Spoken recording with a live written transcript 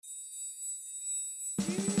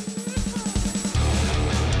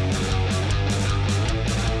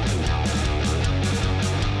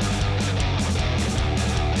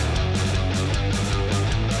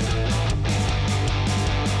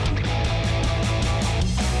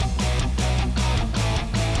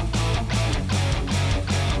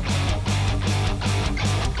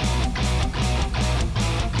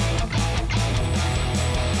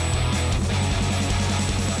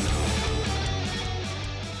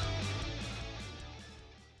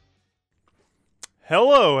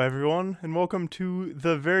Hello, everyone, and welcome to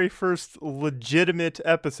the very first legitimate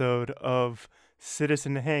episode of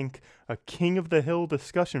Citizen Hank, a King of the Hill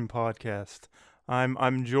discussion podcast.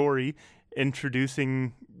 I'm Jory,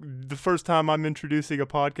 introducing the first time I'm introducing a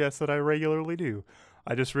podcast that I regularly do.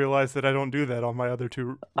 I just realized that I don't do that on my other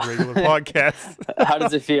two regular podcasts. How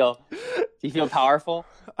does it feel? Do you feel powerful?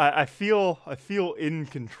 I feel in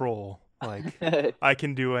control. Like I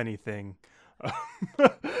can do anything.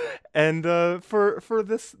 And for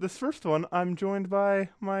this first one, I'm joined by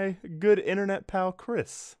my good internet pal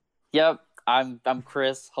Chris. Yep, I'm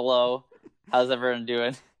Chris. Hello. How's everyone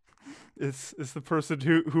doing? It's the person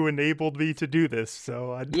who enabled me to do this.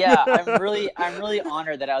 So Yeah, I'm really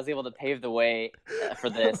honored that I was able to pave the way for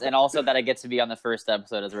this, and also that I get to be on the first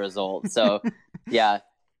episode as a result. So, yeah,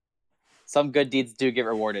 some good deeds do get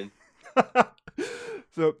rewarded.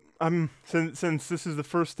 So since this is the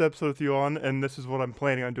first episode with you on, and this is what I'm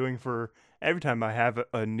planning on doing for every time I have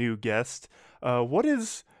a new guest. What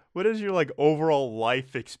is your like overall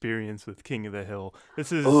life experience with King of the Hill?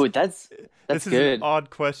 That's good. An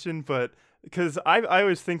odd question, but because I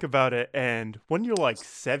always think about it, and when you're like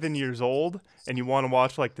 7 years old and you want to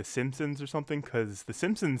watch like The Simpsons or something, because The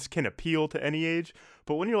Simpsons can appeal to any age,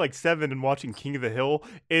 but when you're like 7 and watching King of the Hill,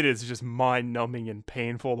 it is just mind-numbing and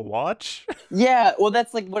painful to watch. Yeah, well,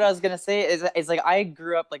 that's like what I was gonna say. Is like I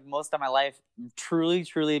grew up like most of my life truly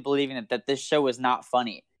believing that this show was not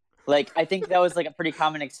funny. Like, I think that was like a pretty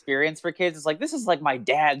common experience for kids. It's like, this is like my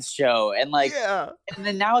dad's show. And like, Yeah. And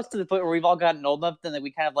then now it's to the point where we've all gotten old enough that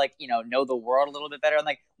we kind of like, know the world a little bit better. And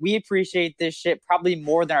like, we appreciate this shit probably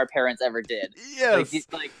more than our parents ever did. Yes.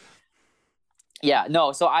 Yeah,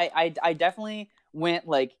 no. So I definitely went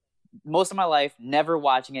like most of my life never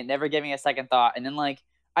watching it, never giving it a second thought. And then like,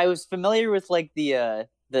 I was familiar with like the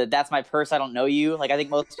That's My Purse, I Don't Know You. Like I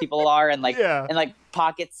think most people are, and like Yeah. and like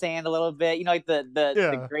Pocket Sand a little bit, like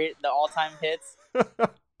the all-time hits.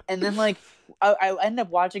 And then like I ended up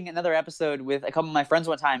watching another episode with a couple of my friends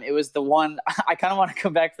one time. It was the one I kind of want to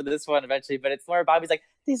come back for this one eventually, but it's where Bobby's like,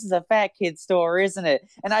 "This is a fat kid store, isn't it?"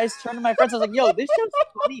 And I just turned to my friends. I was like, "Yo, this show's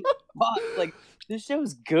funny, fuck. Like this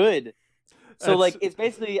show's good." So like it's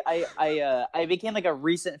basically I became like a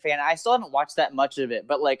recent fan. I still haven't watched that much of it,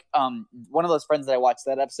 but like one of those friends that I watched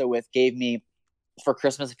that episode with gave me for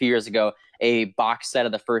Christmas a few years ago a box set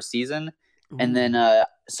of the first season. Ooh. And then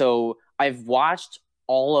so I've watched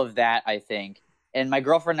all of that, I think. And my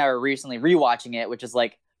girlfriend and I are recently rewatching it, which is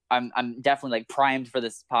like I'm definitely like primed for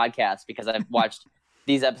this podcast because I've watched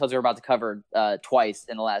these episodes we're about to cover twice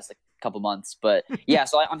in the last like, couple months. But yeah,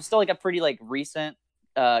 so I'm still like a pretty like recent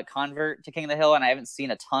convert to King of the Hill, and I haven't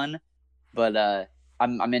seen a ton, but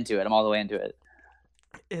I'm into it. I'm all the way into it.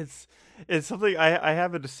 It's something I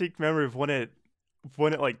have a distinct memory of when it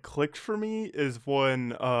like clicked for me is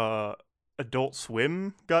when Adult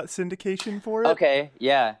Swim got syndication for it. Okay,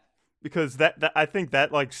 yeah. Because that I think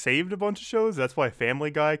that like saved a bunch of shows. That's why Family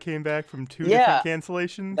Guy came back from two different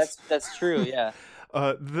cancellations. That's true, yeah.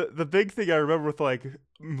 The big thing I remember with like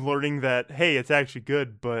learning that, hey, it's actually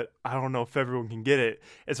good, but I don't know if everyone can get it,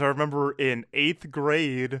 is I remember in 8th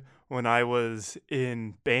grade when I was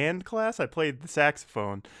in band class, I played the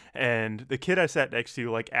saxophone, and the kid I sat next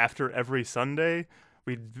to, like after every Sunday,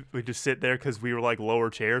 we'd just sit there because we were like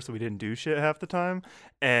lower chairs, so we didn't do shit half the time,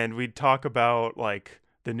 and we'd talk about like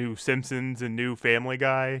the new Simpsons and new Family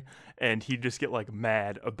Guy, and he'd just get like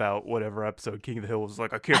mad about whatever episode King of the Hill was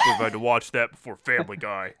like, I can't believe I had to watch that before Family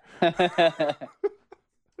Guy.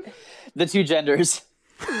 The two genders.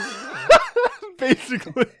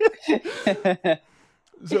 Basically.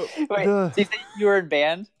 So, wait, so you said you were in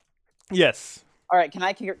band? Yes. All right, can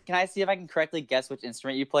I see if I can correctly guess which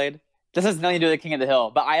instrument you played? This has nothing to do with King of the Hill,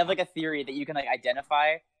 but I have like a theory that you can like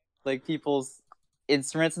identify like people's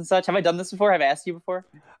instruments and such. Have I done this before? Have I asked you before?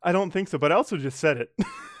 I don't think so, but I also just said it.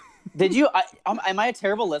 Did you? Am I a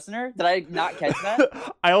terrible listener? Did I not catch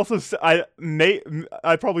that?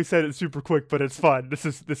 I probably said it super quick, but it's fine. This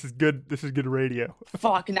is good. This is good radio.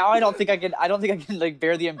 Fuck. Now I don't think I can like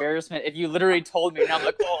bear the embarrassment if you literally told me and I'm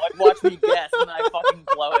like, oh, like, watch me guess, and then I fucking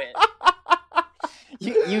blow it.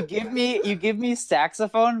 You give me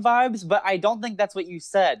saxophone vibes, but I don't think that's what you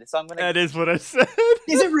said. So I'm gonna. That is what I said.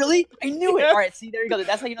 Is it really? I knew it. All right. See, there you go.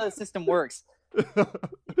 That's how you know the system works. It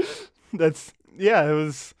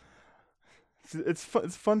was. It's a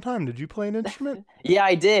fun time. Did you play an instrument? Yeah,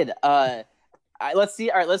 I did. Let's see.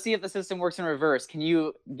 All right, let's see if the system works in reverse. Can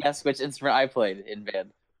you guess which instrument I played in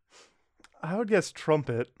band? I would guess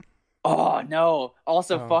trumpet. Oh no!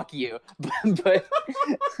 Also, fuck you. But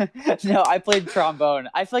no, I played trombone.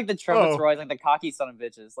 I feel like the trumpets were always like the cocky son of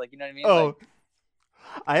bitches. Like, you know what I mean? Oh, like...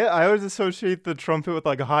 I always associate the trumpet with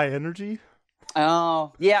like high energy.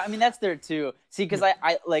 Oh, yeah. I mean, that's there too. See, because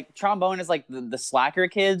I like trombone is like the slacker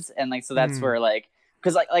kids, and like so that's where like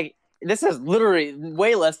because like this is literally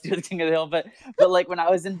way less to do with King of the Hill, but like when I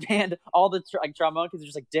was in band, all the like trombone kids would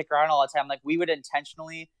just like dick around all the time. Like we would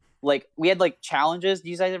intentionally like we had like challenges. Do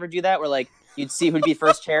you guys ever do that? Where like you'd see who'd be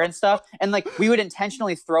first chair and stuff, and like we would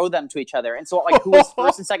intentionally throw them to each other, and so like who was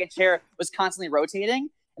first and second chair was constantly rotating,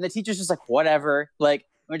 and the teacher's just like whatever, like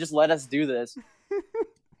would just let us do this.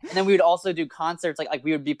 And then we would also do concerts, like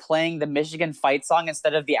we would be playing the Michigan fight song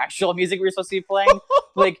instead of the actual music we were supposed to be playing.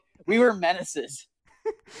 Like we were menaces.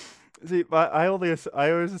 See, I always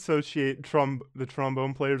associate the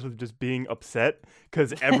trombone players with just being upset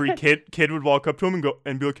because every kid would walk up to him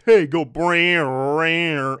and be like, "Hey, go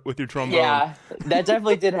with your trombone." Yeah, that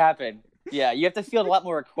definitely did happen. Yeah, you have to field a lot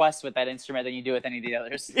more requests with that instrument than you do with any of the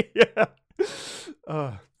others.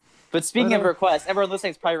 Yeah. But speaking of requests, everyone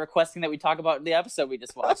listening is probably requesting that we talk about the episode we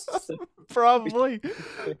just watched. So. Probably.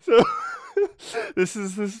 So this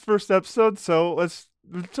is first episode, so let's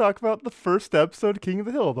talk about the first episode, King of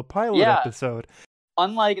the Hill, the pilot episode.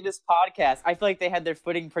 Unlike this podcast, I feel like they had their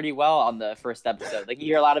footing pretty well on the first episode. Like you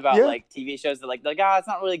hear a lot about like TV shows that like it's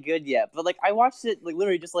not really good yet. But like I watched it like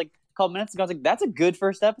literally just like a couple minutes ago. I was like, that's a good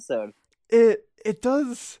first episode. It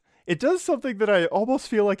does something that I almost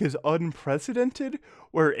feel like is unprecedented,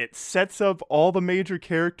 where it sets up all the major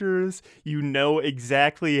characters. You know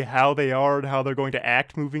exactly how they are and how they're going to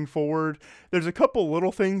act moving forward. There's a couple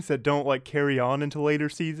little things that don't like carry on into later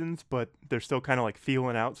seasons, but they're still kind of like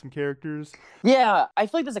feeling out some characters. Yeah, I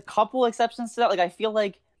feel like there's a couple exceptions to that. Like I feel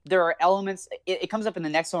like there are elements. It comes up in the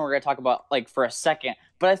next one we're gonna talk about like for a second,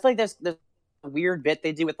 but I feel like there's a weird bit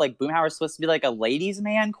they do with like Boomhauer's supposed to be like a ladies'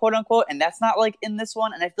 man, quote unquote, and that's not like in this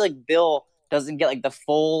one. And I feel like Bill doesn't get like the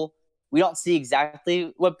full. We don't see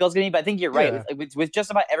exactly what Bill's gonna be, but I think you're right. With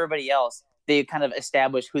just about everybody else, they kind of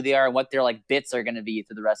establish who they are and what their like bits are gonna be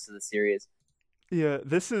through the rest of the series. Yeah,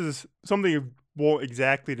 this is something you won't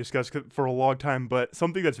exactly discuss for a long time, but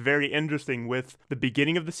something that's very interesting with the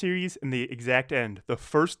beginning of the series and the exact end. The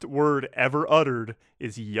first word ever uttered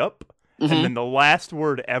is yup. Mm-hmm. And then the last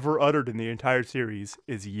word ever uttered in the entire series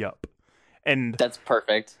is yup. And that's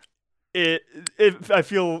perfect. I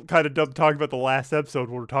feel kind of dumb talking about the last episode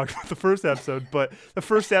when we're talking about the first episode, but the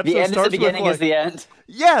first episode the end starts is the beginning with, is the end.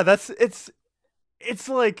 Yeah, it's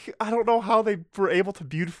like, I don't know how they were able to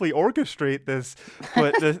beautifully orchestrate this,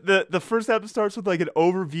 but the first episode starts with like an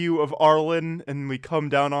overview of Arlen, and we come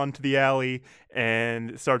down onto the alley,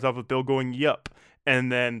 and it starts off with Bill going yup.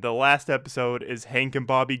 And then the last episode is Hank and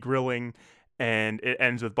Bobby grilling, and it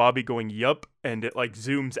ends with Bobby going yup, and it like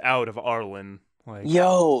zooms out of Arlen. Like,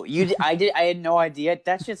 yo, I had no idea.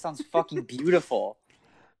 That shit sounds fucking beautiful.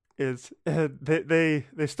 They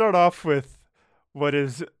start off with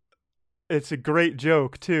it's a great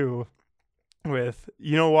joke too, with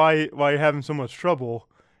why you're having so much trouble.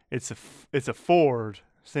 It's a Ford.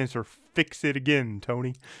 Stands for fix it again,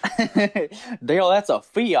 Tony. Dale, that's a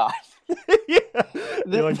Fiat. Yeah,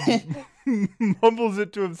 he like mumbles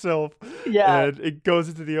it to himself. Yeah, and it goes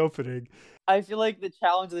into the opening. I feel like the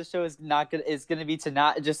challenge of the show is gonna be to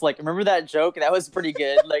not just like remember that joke. That was pretty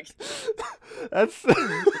good. Like that's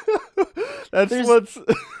what's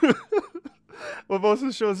what most of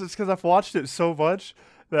the shows is, because I've watched it so much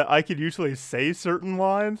that I could usually say certain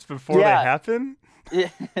lines before they happen. Yeah.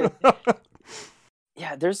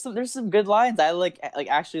 Yeah, there's some good lines. I like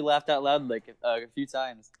actually laughed out loud like a few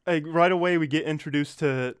times. Like right away we get introduced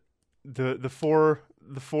to the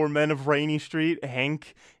four men of Rainy Street: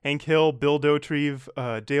 Hank Hill, Bill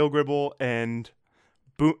Dauterive, Dale Gribble, and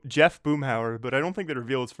Jeff Boomhauer. But I don't think they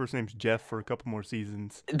reveal his first name's Jeff for a couple more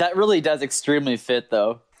seasons. That really does extremely fit,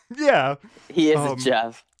 though. Yeah, he is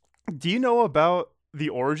Jeff. Do you know about the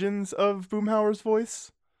origins of Boomhauer's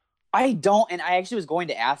voice? I don't, and I actually was going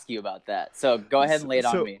to ask you about that. So go ahead and lay it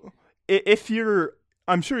on me.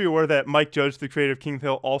 I'm sure you're aware that Mike Judge, the creator of King of the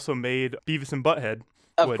Hill, also made Beavis and Butthead.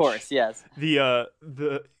 Of course, yes.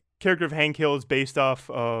 The character of Hank Hill is based off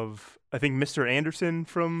of, I think, Mr. Anderson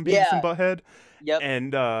from Beavis and Butthead. Yep.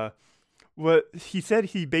 And what he said,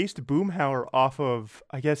 he based Boomhauer off of,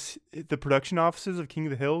 I guess, the production offices of King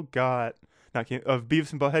of the Hill of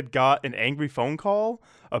Beavis and Butthead got an angry phone call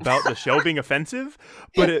about the show being offensive,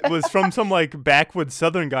 but it was from some like backwoods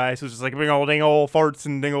Southern guy, so it's just like ding old farts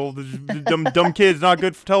and ding old dumb kids, not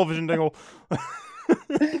good for television, ding old.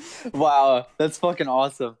 Wow, that's fucking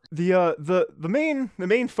awesome. The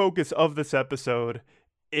main focus of this episode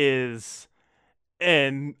is,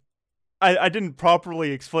 and I didn't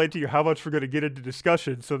properly explain to you how much we're going to get into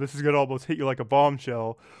discussion, so this is going to almost hit you like a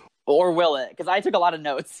bombshell. Or will it? Because I took a lot of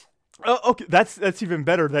notes. Okay, that's even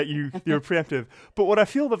better that you're preemptive. But what I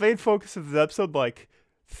feel the main focus of this episode, like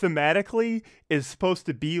thematically, is supposed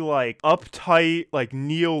to be like uptight, like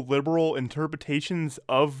neoliberal interpretations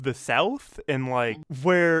of the South, and like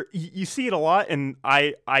where you see it a lot, and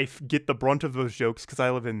I get the brunt of those jokes because I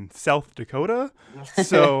live in South Dakota,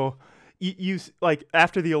 so. You like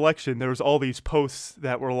after the election, there was all these posts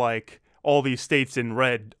that were like, all these states in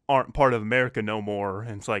red aren't part of America no more,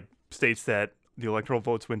 and it's like states that the electoral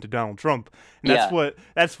votes went to Donald Trump, and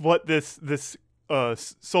that's what this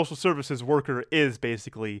social services worker is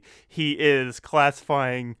basically. He is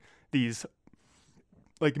classifying these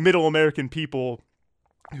like middle American people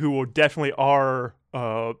who definitely are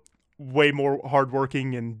way more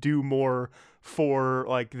hardworking and do more for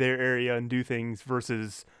like their area and do things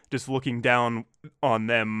versus just looking down on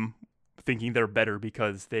them thinking they're better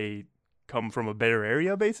because they come from a better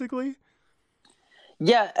area basically.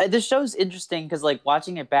 Yeah, the show's interesting because like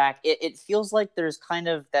watching it back, it feels like there's kind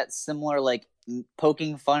of that similar like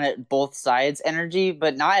poking fun at both sides energy,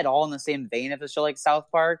 but not at all in the same vein of a show like South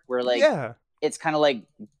Park where like it's kind of like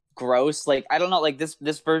gross. Like I don't know, like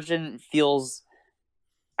this version feels,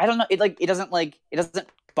 I don't know, it doesn't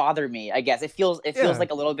bother me. I guess it feels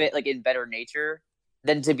like a little bit like in better nature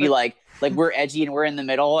than to be like we're edgy and we're in the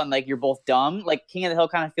middle and like you're both dumb. Like King of the Hill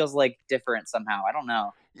kind of feels like different somehow. I don't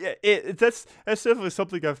know. Yeah, that's definitely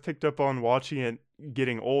something I've picked up on watching it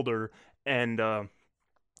getting older, and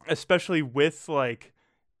especially with like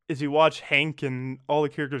as you watch Hank and all the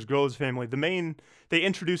characters grow as a family. They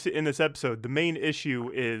introduce it in this episode. The main issue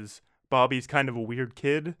is Bobby's kind of a weird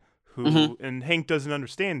kid who and Hank doesn't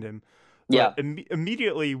understand him. But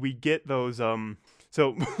immediately we get those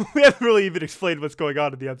so we haven't really even explained what's going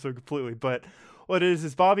on in the episode completely, but what it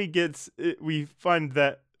is Bobby we find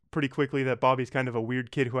that pretty quickly that Bobby's kind of a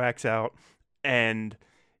weird kid who acts out, and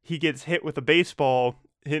he gets hit in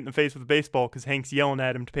the face with a baseball because Hank's yelling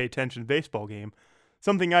at him to pay attention to the baseball game.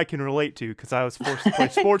 Something I can relate to because I was forced to play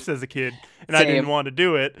sports as a kid, and I didn't want to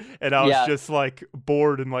do it, and I was just like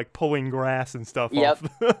bored and like pulling grass and stuff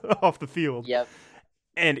off the field. Yep.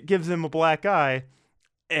 And it gives him a black eye,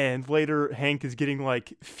 and later Hank is getting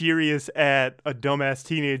like furious at a dumbass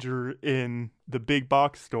teenager in the big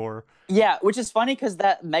box store. Yeah, which is funny because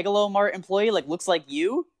that Megalomart employee like looks like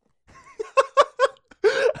you.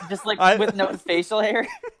 Just like with no facial hair.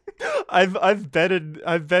 I've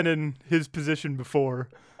been in his position before,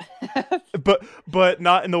 but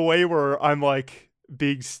not in the way where I'm like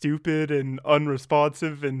being stupid and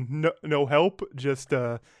unresponsive and no help, just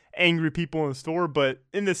angry people in the store. But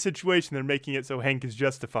in this situation, they're making it so Hank is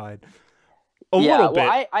justified. A little bit.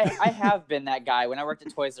 Well, I have been that guy when I worked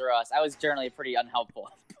at Toys R Us. I was generally pretty unhelpful,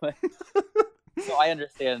 but so I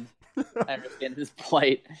understand his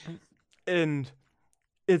plight. And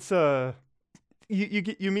it's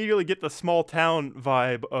you immediately get the small town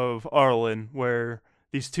vibe of Arlen, where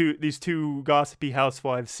these two gossipy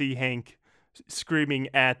housewives see Hank screaming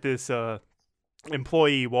at this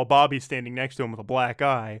employee while Bobby's standing next to him with a black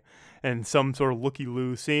eye, and some sort of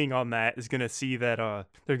looky-loo seeing on that is gonna see that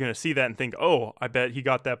they're gonna see that and think, oh, I bet he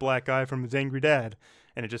got that black eye from his angry dad,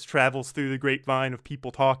 and it just travels through the grapevine of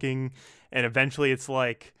people talking, and eventually it's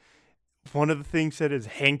like one of the things that is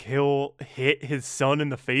Hank Hill hit his son in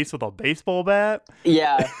the face with a baseball bat.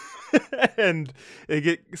 Yeah. And they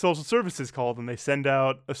get social services called, and they send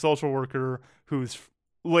out a social worker who's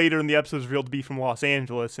later in the episode is revealed to be from Los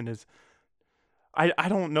Angeles, and is I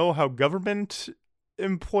don't know how government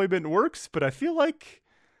employment works, but I feel like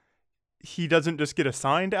he doesn't just get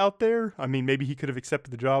assigned out there. I mean, maybe he could have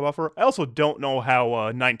accepted the job offer. I also don't know how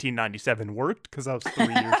 1997 worked because I was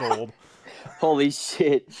 3 years old. Holy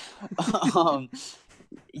shit.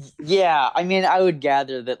 Yeah, I mean, I would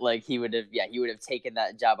gather that like he would have taken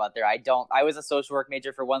that job out there. I was a social work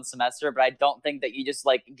major for one semester, but I don't think that you just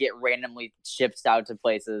like get randomly shipped out to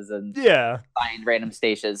places and find random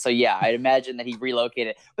stations. So yeah, I'd imagine that he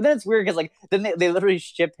relocated. But then it's weird because like then they literally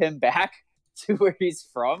ship him back to where he's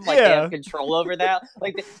from. Like they have control over that.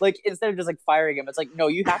 Like instead of just like firing him, it's like, no,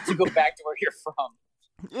 you have to go back to where you're from.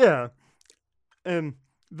 Yeah. And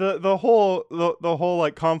the whole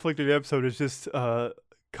like conflict of the episode is just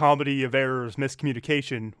comedy of errors,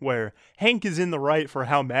 miscommunication, where Hank is in the right for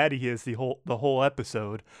how mad he is the whole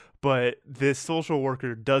episode, but this social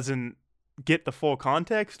worker doesn't get the full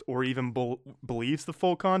context or even believes the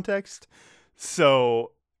full context,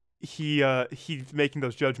 so he's making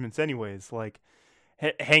those judgments anyways. Like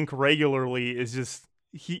Hank regularly is just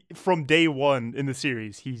he from day one in the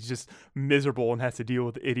series, he's just miserable and has to deal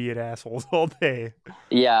with idiot assholes all day.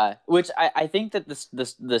 Yeah, which I think that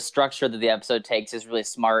the structure that the episode takes is really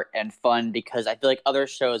smart and fun, because I feel like other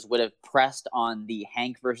shows would have pressed on the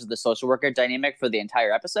Hank versus the social worker dynamic for the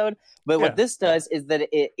entire episode. But what this does is that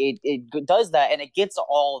it does that, and it gets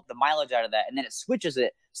all the mileage out of that, and then it switches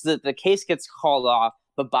it so that the case gets called off,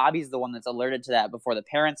 but Bobby's the one that's alerted to that before the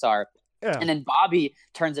parents are. Yeah. And then Bobby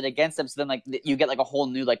turns it against him. So then, like, you get like a whole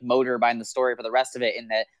new like motor behind the story for the rest of it, in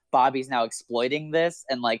that Bobby's now exploiting this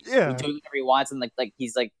and like doing whatever he wants, and like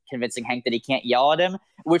he's like convincing Hank that he can't yell at him.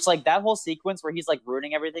 Which, like, that whole sequence where he's like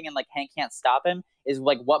ruining everything and like Hank can't stop him is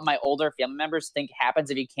like what my older family members think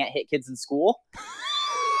happens if you can't hit kids in school.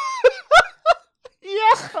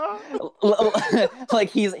 Yeah.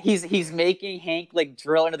 Like he's making Hank like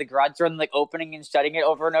drill into the garage door and like opening and shutting it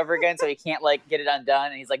over and over again so he can't like get it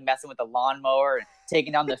undone, and he's like messing with the lawnmower and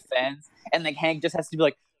taking down the fence, and like Hank just has to be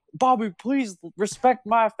like, Bobby, please respect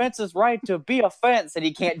my fence's right to be a fence, and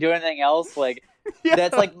he can't do anything else. Like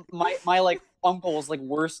that's like my like uncle's like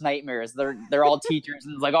worst nightmares. They're all teachers,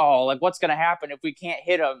 and it's like, oh, like what's gonna happen if we can't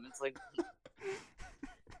hit him? It's like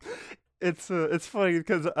It's funny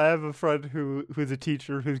because I have a friend who's a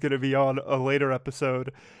teacher who's going to be on a later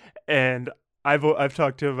episode, and I've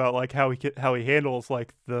talked to him about like how he handles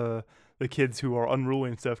like the kids who are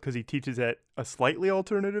unruly and stuff, because he teaches at a slightly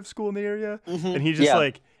alternative school in the area, and he just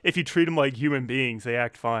like, if you treat them like human beings, they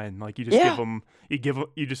act fine. Like you just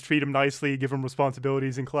you just treat them nicely, give them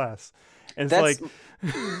responsibilities in class, and it's like.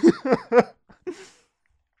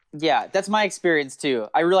 Yeah, that's my experience too.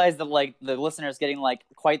 I realize that like the listeners getting like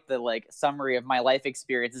quite the like summary of my life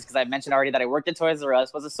experiences, because I mentioned already that I worked at Toys R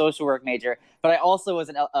Us, was a social work major, but I also was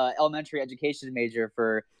an elementary education major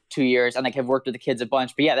for 2 years, and like have worked with the kids a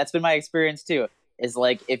bunch. But yeah, that's been my experience too. Is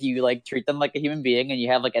like if you like treat them like a human being and you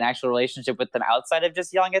have like an actual relationship with them outside of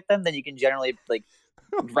just yelling at them, then you can generally like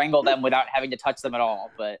wrangle them without having to touch them at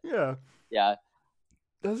all. But yeah,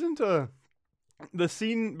 doesn't the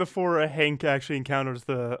scene before Hank actually encounters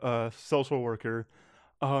the social worker,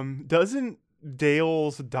 doesn't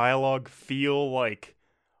Dale's dialogue feel like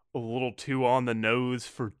a little too on the nose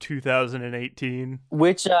for 2018?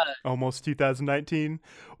 Which almost 2019,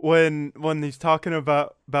 when he's talking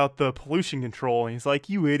about the pollution control, and he's like,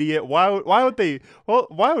 "You idiot! Why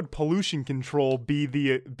would pollution control be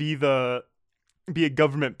a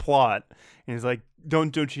government plot?" And he's like,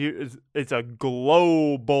 Don't you? It's a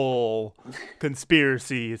global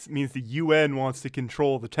conspiracy. It means the UN wants to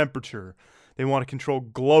control the temperature. They want to control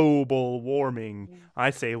global warming. I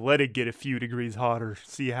say, let it get a few degrees hotter.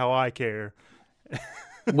 See how I care.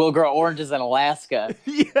 We'll grow oranges in Alaska.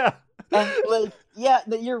 Yeah. Like, yeah,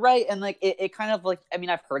 you're right. And like it kind of like, I mean,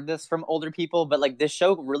 I've heard this from older people, but like this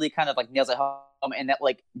show really kind of like nails it home. And that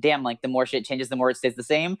like, damn, like the more shit changes, the more it stays the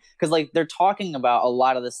same. Because like they're talking about a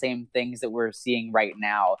lot of the same things that we're seeing right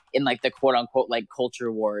now in like the quote unquote like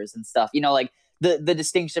culture wars and stuff. You know, like the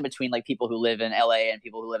distinction between like people who live in LA and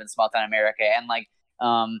people who live in small town America, and like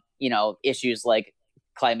you know, issues like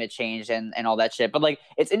climate change and all that shit. But like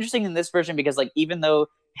it's interesting in this version because like even though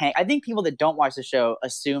Hank, I think people that don't watch the show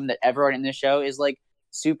assume that everyone in the show is like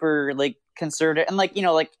super like conservative, and like you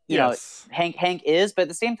know Hank is, but at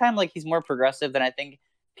the same time like he's more progressive than I think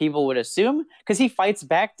people would assume, because he fights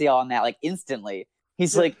back Dale on that like instantly.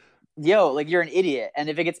 He's like, yo, like you're an idiot, and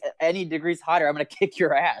if it gets any degrees hotter, I'm gonna kick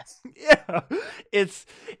your ass. Yeah, it's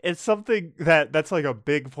something that's like a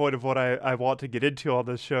big point of what I want to get into on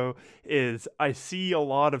this show. Is I see a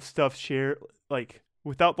lot of stuff shared like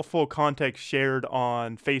without the full context shared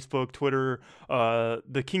on Facebook, Twitter,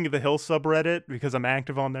 the King of the Hill subreddit, because I'm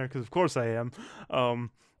active on there, because of course I am,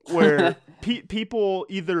 where people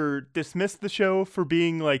either dismiss the show for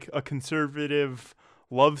being like a conservative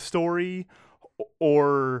love story,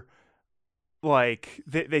 or like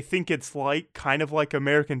they think it's like kind of like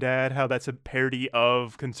American Dad, how that's a parody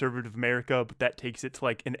of conservative America, but that takes it to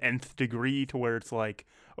like an nth degree to where it's like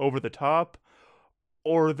over the top,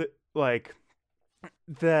 or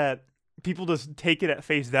that people just take it at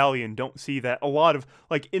face value and don't see that a lot of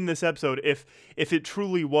like in this episode, if it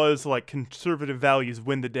truly was like conservative values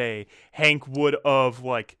win the day, Hank would have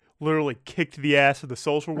like literally kicked the ass of the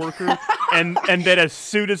social worker, and then as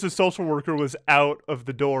soon as the social worker was out of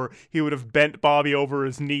the door, he would have bent Bobby over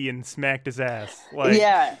his knee and smacked his ass. Like,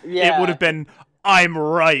 yeah. It would have been, I'm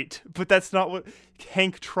right, but that's not what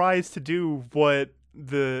Hank tries to do. What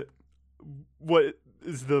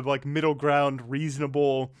is the like middle ground,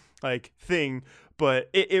 reasonable like thing, but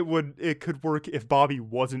it could work if Bobby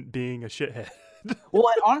wasn't being a shithead.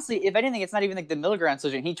 Well, honestly, if anything, it's not even like the middle ground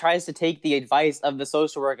solution. He tries to take the advice of the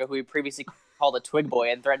social worker who he previously called a twig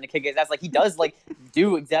boy and threaten to kick his ass. Like he does like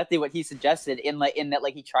do exactly what he suggested in that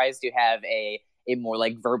like he tries to have a more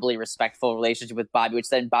like verbally respectful relationship with Bobby, which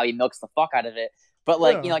then Bobby milks the fuck out of it. But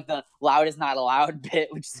like like the loud is not allowed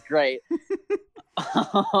bit, which is great.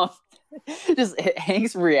 Just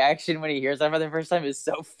Hank's reaction when he hears that for the first time is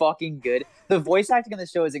so fucking good. The voice acting on the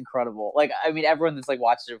show is incredible. Like, I mean, everyone that's like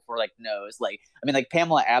watched it before like knows. Like, I mean, like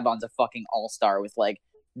Pamela Adlon's a fucking all-star with like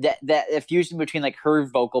that fusion between like her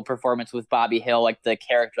vocal performance with Bobby Hill, like the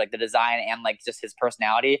character, like the design, and like just his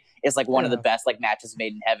personality is like one of the best like matches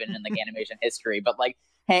made in heaven in like animation history. But like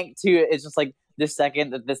Hank too is just like the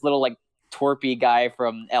second that this little like twerpy guy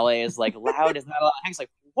from LA is like loud is not allowed. Hank's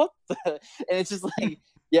like, what the? And it's just like,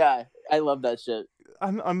 yeah, I love that shit.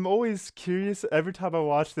 I'm always curious every time I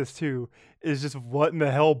watch this too, is just what in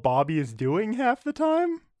the hell Bobby is doing half the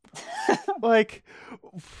time. Like,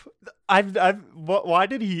 why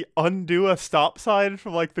did he undo a stop sign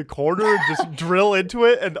from like the corner and just drill into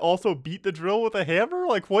it and also beat the drill with a hammer?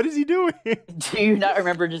 Like, what is he doing? Do you not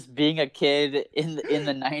remember just being a kid in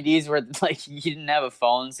the 90s where like you didn't have a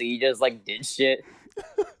phone, so you just like did shit?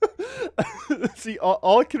 See,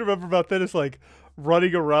 all I can remember about that is like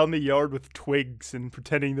running around the yard with twigs and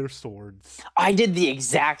pretending they're swords. I did the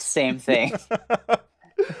exact same thing.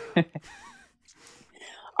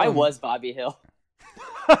 I was Bobby Hill.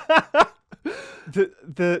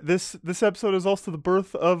 This episode is also the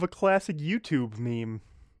birth of a classic YouTube meme.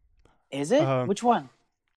 Is it? Which one?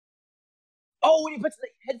 Oh, when he puts the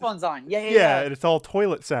headphones on. Yeah. And it's all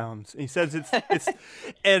toilet sounds. And he says it's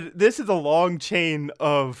and this is a long chain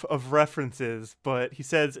of references, but he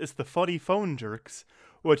says it's the Funny Phone Jerks,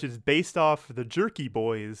 which is based off the Jerky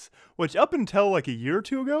Boys, which up until like a year or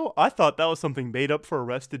two ago, I thought that was something made up for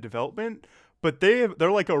Arrested Development, but they're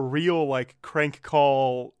like a real like crank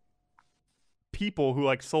call people who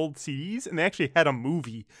like sold CDs, and they actually had a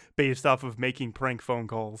movie based off of making prank phone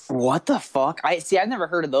calls. What the fuck? I've never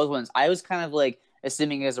heard of those ones. I was kind of like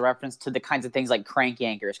assuming as a reference to the kinds of things like Crank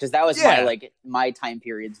Yankers, because that was my time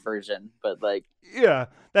period's version. But like, yeah,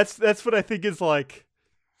 that's what I think is like.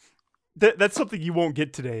 That's something you won't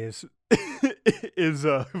get today is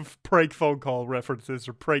prank phone call references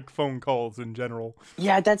or prank phone calls in general.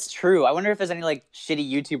 Yeah, that's true. I wonder if there's any like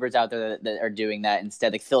shitty YouTubers out there that are doing that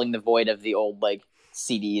instead, like filling the void of the old like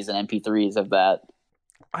CDs and MP3s of that.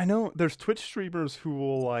 I know there's Twitch streamers who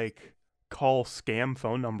will like call scam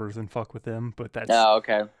phone numbers and fuck with them, but that's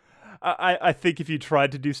okay. I think if you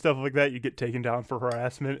tried to do stuff like that, you get taken down for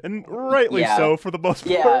harassment, and rightly so for the most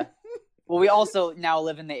part. Yeah. Well, we also now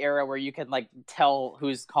live in the era where you can like tell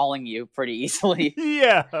who's calling you pretty easily.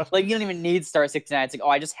 Yeah. Like you don't even need *69. It's like, oh,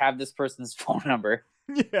 I just have this person's phone number.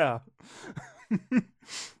 Yeah.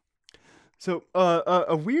 So,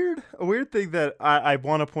 a weird thing that I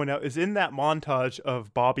want to point out is in that montage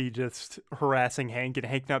of Bobby just harassing Hank and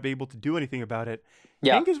Hank not being able to do anything about it.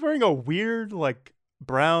 Yeah. Hank is wearing a weird like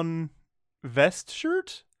brown vest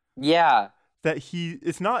shirt. Yeah. That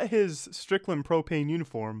it's not his Strickland propane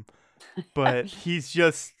uniform. But he's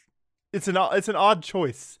just it's an odd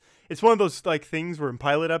choice. It's one of those like things where in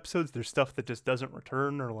pilot episodes there's stuff that just doesn't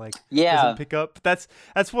return or like doesn't pick up. That's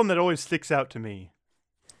one that always sticks out to me.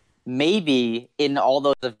 Maybe in all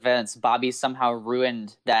those events Bobby somehow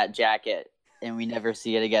ruined that jacket and we never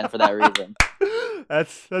see it again for that reason.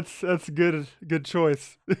 That's good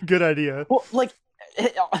choice. Good idea. Well, like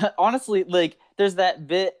honestly, like there's that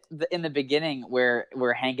bit in the beginning where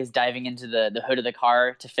Hank is diving into the hood of the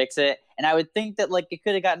car to fix it, and I would think that like it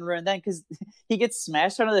could have gotten ruined then because he gets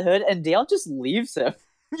smashed under the hood and Dale just leaves him.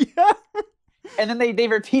 Yeah. And then they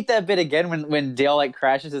repeat that bit again when Dale like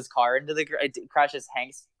crashes Hank's car into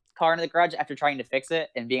the garage after trying to fix it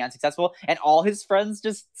and being unsuccessful, and all his friends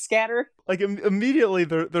just scatter. Like immediately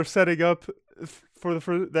they're setting up for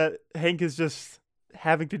that Hank is just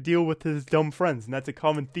having to deal with his dumb friends, and that's a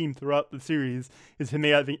common theme throughout the series is him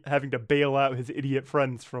having to bail out his idiot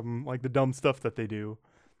friends from like the dumb stuff that they do.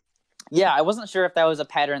 Yeah, I wasn't sure if that was a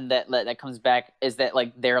pattern that comes back, is that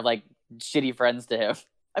like they're like shitty friends to him.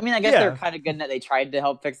 I mean, I guess they're kind of good in that they tried to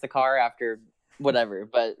help fix the car after whatever,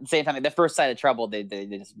 but at the same time, like, the first sign of trouble, they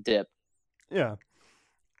just dip. Yeah,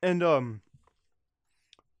 and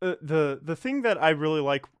the thing that I really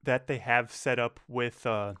like that they have set up with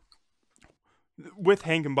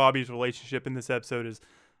Hank and Bobby's relationship in this episode is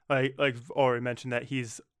like I've already mentioned that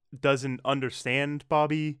he's doesn't understand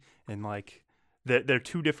Bobby, and like they're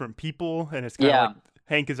two different people, and it's kind of like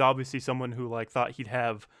Hank is obviously someone who like thought he'd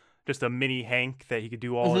have just a mini Hank that he could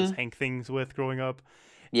do all his Hank things with growing up.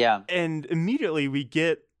 Yeah. And immediately we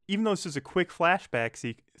get, even though this is a quick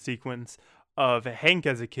flashback sequence, of Hank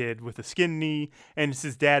as a kid with a skin knee, and it's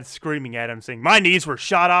his dad screaming at him saying, "My knees were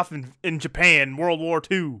shot off in Japan, World War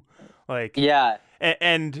II." Like, yeah,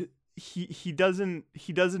 and he doesn't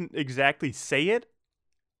exactly say it,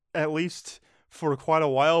 at least for quite a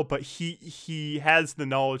while, but he has the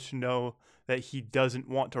knowledge to know that he doesn't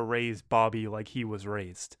want to raise Bobby like he was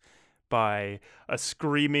raised by a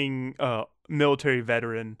screaming military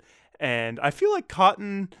veteran. And I feel like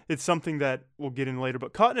Cotton is something that we'll get in later,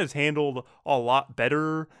 but Cotton is handled a lot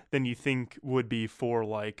better than you think would be for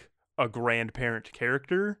like a grandparent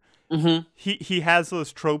character. Mm-hmm. He has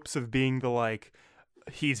those tropes of being the like,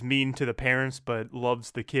 he's mean to the parents but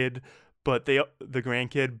loves the kid, but the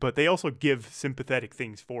grandkid, but they also give sympathetic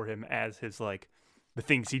things for him as his like the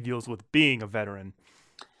things he deals with being a veteran.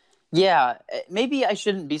 Yeah, maybe I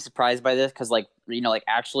shouldn't be surprised by this because, like, you know, like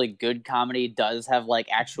actually good comedy does have like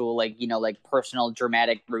actual like, you know, like personal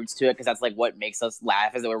dramatic roots to it, because that's like what makes us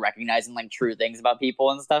laugh, is that we're recognizing like true things about people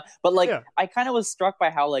and stuff. But like, Yeah. I kind of was struck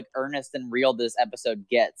by how like earnest and real this episode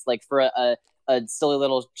gets. Like for a silly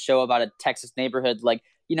little show about a Texas neighborhood, like,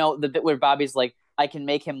 you know, the bit where Bobby's like, "I can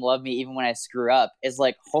make him love me even when I screw up," is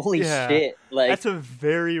like, holy shit! Like, that's a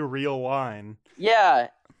very real line. yeah.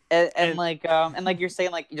 And like you're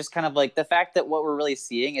saying, like, just kind of like the fact that what we're really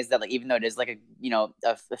seeing is that, like, even though it is like a, you know,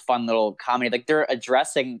 a fun little comedy, like they're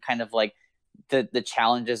addressing kind of like the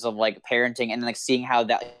challenges of like parenting, and like seeing how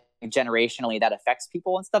that generationally that affects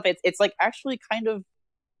people and stuff. It's like actually kind of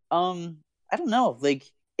I don't know, like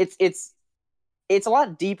it's a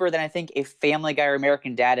lot deeper than I think a Family Guy or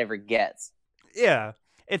American Dad ever gets. Yeah,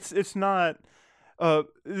 it's not a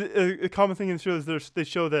common thing in the show is they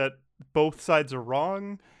show that both sides are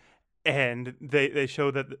wrong, and they show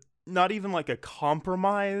that not even like a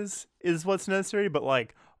compromise is what's necessary, but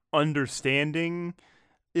like understanding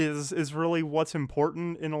is really what's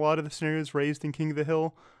important in a lot of the scenarios raised in King of the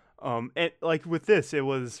Hill. And like with this, it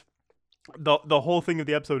was the whole thing of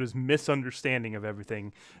the episode is misunderstanding of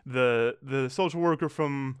everything. The social worker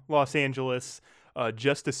from Los Angeles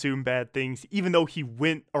just assumed bad things, even though he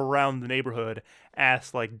went around the neighborhood,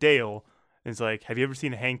 asked like Dale, and he's like, "Have you ever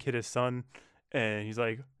seen Hank hit his son?" And he's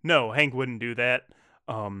like, "No, Hank wouldn't do that."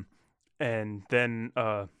 And then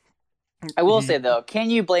I will say though, can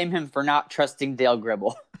you blame him for not trusting Dale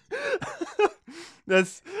Gribble?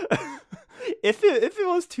 That's if it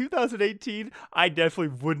was 2018, I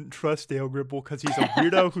definitely wouldn't trust Dale Gribble because he's a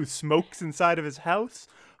weirdo who smokes inside of his house.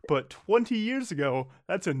 But 20 years ago,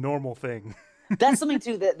 that's a normal thing. That's something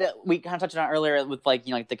too that we kind of touched on earlier with, like,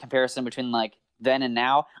 you know, like the comparison between like then and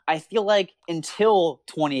now. I feel like until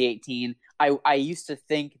 2018, I used to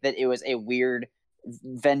think that it was a weird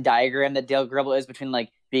Venn diagram that Dale Gribble is between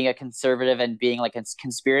like being a conservative and being like a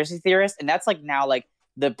conspiracy theorist, and that's like now like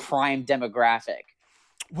the prime demographic.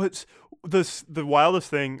 What's the wildest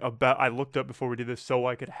thing about, I looked up before we did this so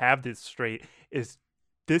I could have this straight, is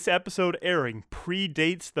this episode airing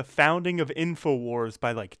predates the founding of InfoWars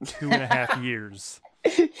by like 2.5 years.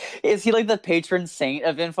 Is he like the patron saint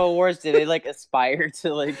of InfoWars? Did they like aspire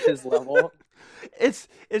to like his level? It's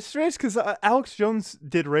strange because Alex Jones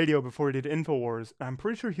did radio before he did InfoWars. I'm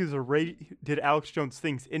pretty sure he was did Alex Jones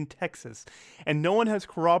things in Texas, and no one has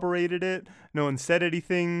corroborated it. No one said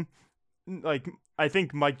anything. Like, I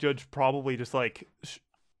think Mike Judge probably just like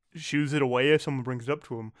shoos it away if someone brings it up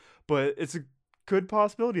to him. But it's a good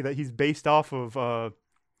possibility that he's based off of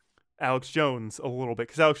Alex Jones a little bit,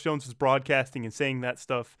 because Alex Jones was broadcasting and saying that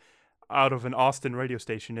stuff out of an Austin radio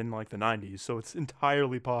station in like the 90s. So it's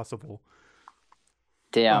entirely possible.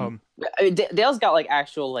 Damn. Dale's got like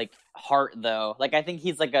actual like heart though. Like, I think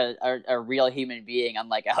he's like a real human being,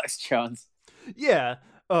 unlike Alex Jones. Yeah.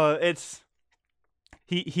 It's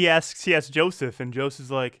he asks Joseph, and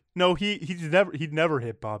Joseph's like, no, he'd never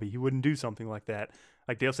hit Bobby. He wouldn't do something like that.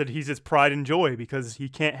 Like Dale said, he's his pride and joy because he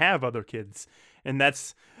can't have other kids. And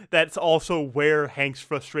that's also where Hank's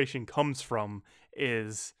frustration comes from,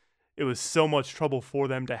 is it was so much trouble for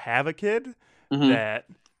them to have a kid that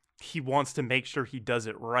he wants to make sure he does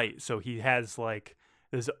it right. So he has like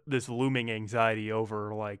this looming anxiety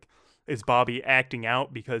over, like, is Bobby acting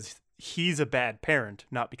out because he's a bad parent,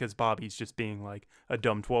 not because Bobby's just being like a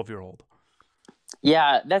dumb 12-year-old.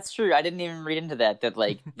 Yeah, that's true. I didn't even read into that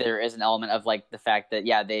like there is an element of like the fact that,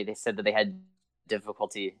 yeah, they said that they had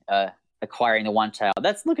difficulty acquiring the one child.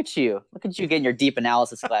 Look at you getting your deep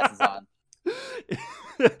analysis classes on.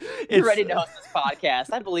 You're ready to host this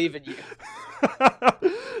podcast. I believe in you.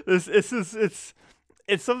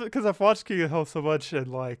 It's something, because I've watched King of the Hill so much, and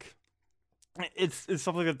like it's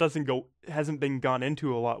something that hasn't been gone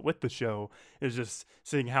into a lot with the show. Is just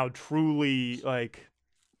seeing how truly like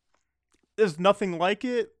there's nothing like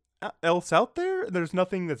it else out there. There's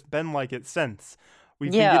nothing that's been like it since.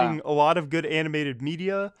 We've been Yeah. getting a lot of good animated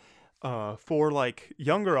media for like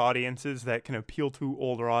younger audiences that can appeal to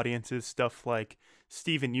older audiences. Stuff like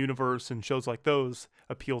Steven Universe and shows like those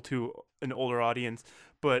appeal to an older audience.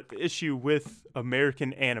 But the issue with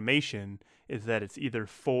American animation is that it's either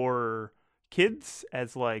for kids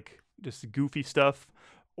as like just goofy stuff,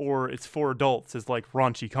 or it's for adults as like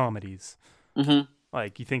raunchy comedies. Mm-hmm.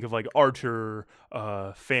 Like you think of like Archer,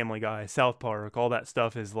 Family Guy, South Park, all that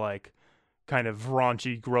stuff is like kind of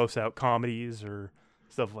raunchy, gross out comedies or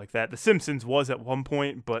stuff like that. The Simpsons was at one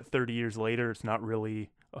point, but 30 years later, it's not really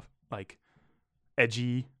like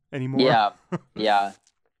edgy anymore. Yeah, yeah,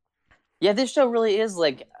 yeah. This show really is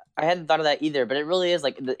like, I hadn't thought of that either, but it really is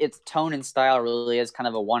like its tone and style really is kind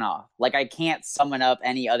of a one-off. Like I can't summon up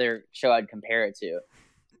any other show I'd compare it to.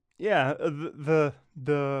 Yeah,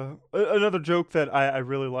 another joke that I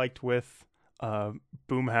really liked with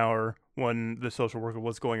Boomhauer when the social worker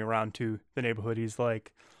was going around to the neighborhood, he's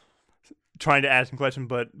like trying to ask him a question,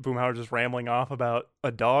 but Boomhauer just rambling off about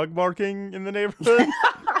a dog barking in the neighborhood.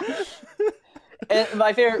 And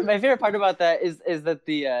my favorite part about that is that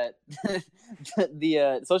the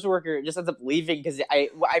social worker just ends up leaving because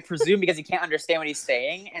I presume because he can't understand what he's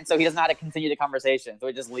saying, and so he doesn't know how to continue the conversation, so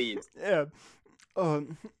he just leaves. Yeah.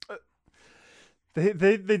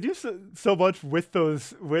 They do so much with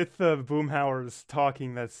Boomhauer's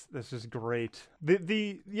talking that's just great.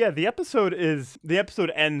 The episode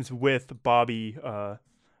ends with Bobby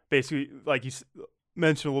basically, like you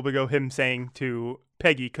mentioned a little bit ago, him saying to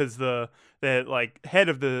Peggy, because the like head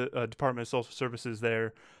of the Department of Social Services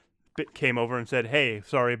there came over and said, "Hey,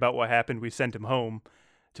 sorry about what happened. We sent him home,"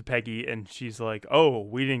 to Peggy, and she's like, "Oh,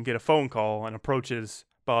 we didn't get a phone call," and approaches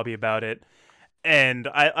Bobby about it. And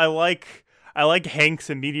I like Hank's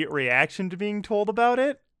immediate reaction to being told about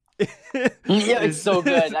it. Yeah, it's so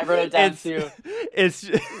good. I wrote it down too.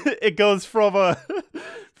 It goes from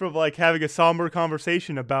like having a somber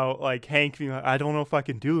conversation about like Hank being like, "I don't know if I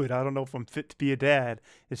can do it. I don't know if I'm fit to be a dad.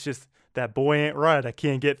 It's just that boy ain't right. I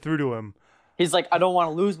can't get through to him." He's like, "I don't want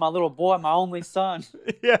to lose my little boy, my only son."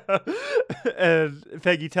 Yeah. And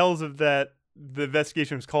Peggy tells him that the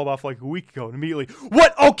investigation was called off like a week ago, and immediately,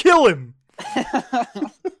 "What? I'll kill him!"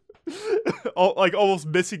 Like almost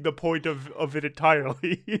missing the point of it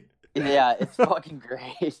entirely. Yeah, it's fucking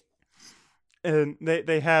great. And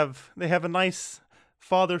they have a nice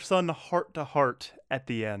father-son heart-to-heart at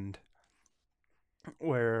the end,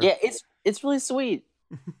 where yeah, it's really sweet.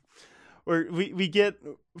 Where we get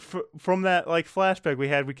from that like flashback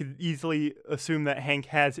we could easily assume that Hank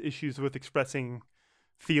has issues with expressing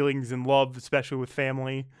feelings and love, especially with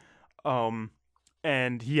family.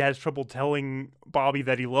 And he has trouble telling Bobby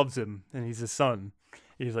that he loves him and he's his son.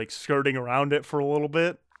 He's like skirting around it for a little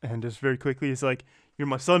bit, and just very quickly he's like, "You're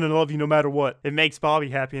my son and I love you no matter what." It makes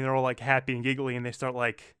Bobby happy, and they're all like happy and giggly, and they start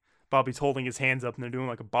like, Bobby's holding his hands up and they're doing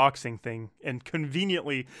like a boxing thing. And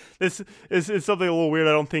conveniently, this is something a little weird.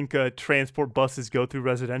 I don't think transport buses go through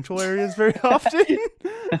residential areas very often.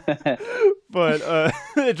 But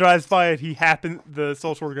it drives by it. The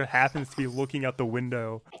social worker happens to be looking out the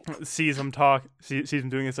window, sees him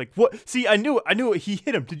doing this, like, "What? See, I knew it. He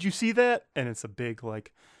hit him. Did you see that?" And it's a big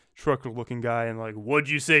like trucker looking guy, and like, "What'd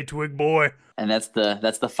you say, twig boy?" And that's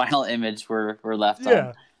the final image we're left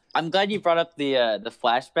on. I'm glad you brought up the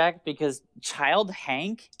flashback, because Child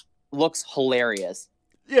Hank looks hilarious.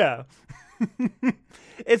 Yeah.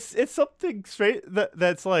 It's something straight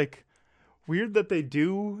that's like weird that they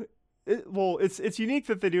do. It's unique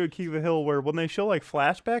that they do at King of the Hill, where when they show like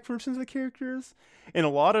flashback versions of the characters, in a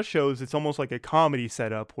lot of shows it's almost like a comedy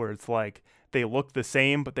setup where it's like they look the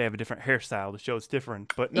same but they have a different hairstyle to show it's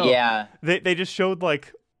different. But no, yeah, they just showed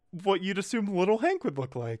like what you'd assume little Hank would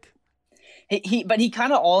look like. But he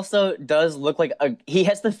kind of also does look like he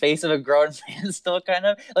has the face of a grown man still, kind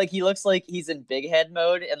of like he looks like he's in big head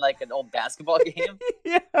mode in like an old basketball game.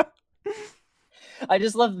 Yeah. I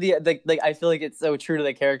just love the I feel like it's so true to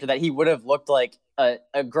the character that he would have looked like a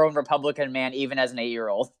grown Republican man even as an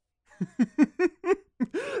 8-year-old.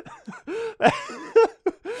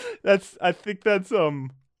 I think that's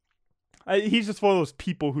he's just one of those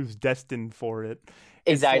people who's destined for it.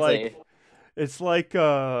 Exactly. It's like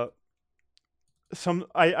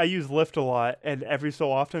I use Lyft a lot, and every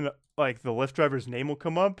so often like the Lyft driver's name will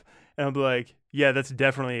come up and I'll be like, "Yeah, that's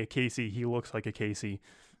definitely a Casey. He looks like a Casey."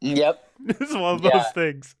 Yep. It's one of those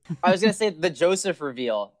things. I was gonna say the Joseph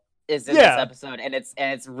reveal is in this episode, and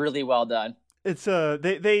it's really well done. It's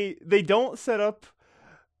they don't set up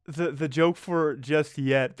the joke for it just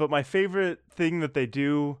yet, but my favorite thing that they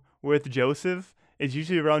do with Joseph is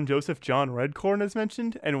usually around Joseph John Redcorn, as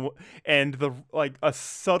mentioned, and the like a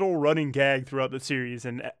subtle running gag throughout the series,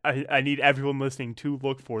 and I need everyone listening to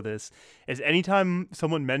look for this, is anytime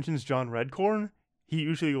someone mentions John Redcorn, he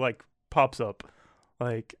usually like pops up,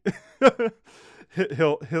 like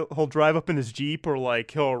he'll drive up in his Jeep, or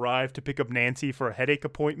like he'll arrive to pick up Nancy for a headache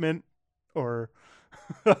appointment, or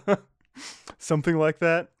something like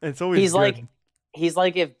that. It's always good. He's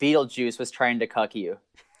like if Beetlejuice was trying to cuck you.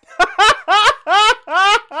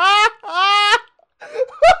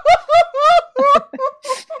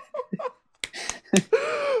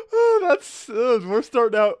 We're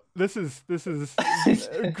starting out. This is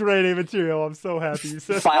great A material. I'm so happy you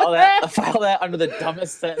said file that under the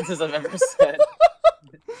dumbest sentences I've ever said.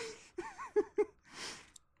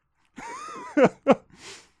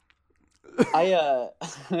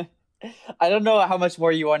 I don't know how much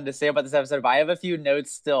more you wanted to say about this episode, but I have a few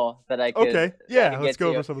notes still that I could. Okay, yeah, let's go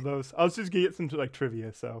over some of those. I was just gonna get some like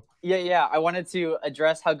trivia, so. Yeah. I wanted to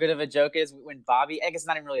address how good of a joke is when Bobby. I guess it's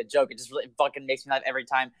not even really a joke. It just really fucking makes me laugh every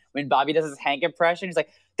time when Bobby does his Hank impression. He's like,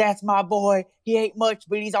 "That's my boy. He ain't much,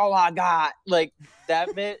 but he's all I got." Like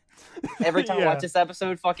that bit. Every time I watch this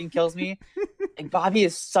episode, fucking kills me. Like Bobby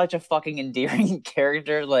is such a fucking endearing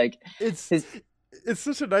character. Like it's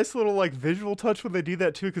such a nice little like visual touch when they do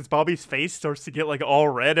that too, because Bobby's face starts to get like all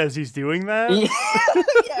red as he's doing that.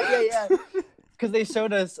 Yeah. Because they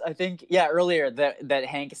showed us, I think, earlier that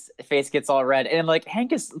Hank's face gets all red, and like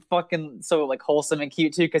Hank is fucking so like wholesome and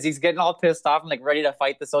cute too, because he's getting all pissed off and like ready to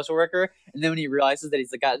fight the social worker, and then when he realizes that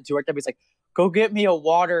he's like gotten too worked up, he's like, "Go get me a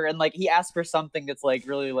water," and like he asks for something that's like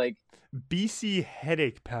really like BC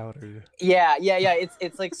headache powder. Yeah.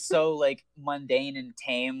 It's like so like mundane and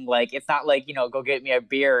tame. Like it's not like, go get me a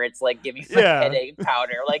beer. It's like give me some headache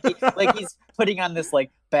powder. Like he's putting on this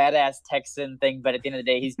like badass Texan thing, but at the end of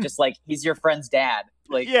the day, he's just like he's your friend's dad.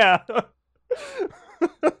 Like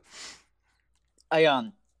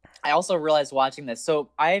I also realized watching this. So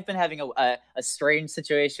I've been having a strange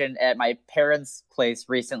situation at my parents' place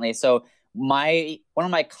recently. So one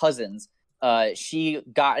of my cousins. She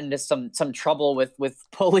got into some trouble with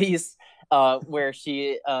police where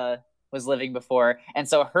she was living before, and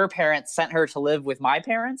so her parents sent her to live with my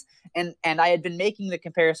parents, and I had been making the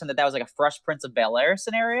comparison that was like a Fresh Prince of Bel-Air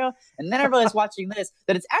scenario, and then I realized watching this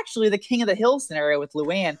that it's actually the King of the Hill scenario with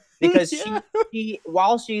Luann, because she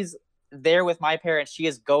while she's there with my parents, she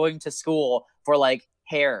is going to school for like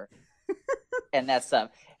hair and that stuff.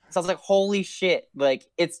 So I was like, holy shit, like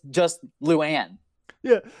it's just Luann.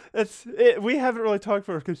 Yeah, that's it. We haven't really talked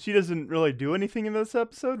for her because she doesn't really do anything in this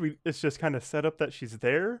episode. It's just kind of set up that she's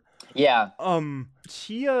there. Yeah.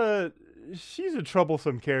 She's a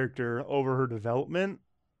troublesome character over her development.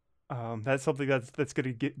 That's something that's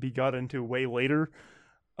gonna be got into way later.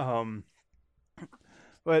 But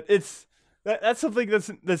that's something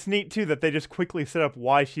that's neat too, that they just quickly set up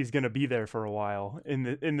why she's gonna be there for a while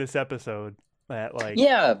in this episode. That like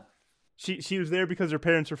She was there because her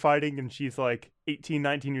parents were fighting, and she's like 18,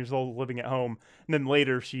 19 years old living at home. And then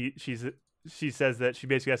later she says that she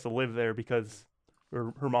basically has to live there because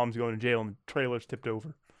her mom's going to jail and the trailer's tipped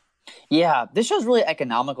over. Yeah, this show's really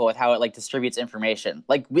economical with how it like distributes information.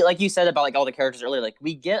 Like you said about like all the characters earlier, like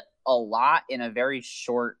we get a lot in a very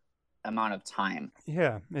short amount of time.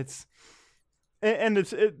 Yeah, it's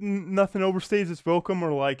nothing overstays its welcome,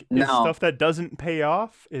 or like it's stuff that doesn't pay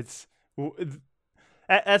off.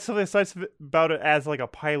 That's something that's nice about it as like a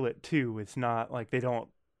pilot too. It's not like they don't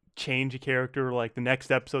change a character. Like the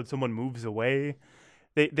next episode, someone moves away.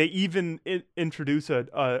 They even introduce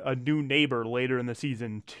a new neighbor later in the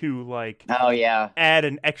season to like add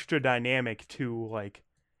an extra dynamic to like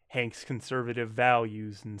Hank's conservative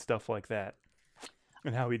values and stuff like that,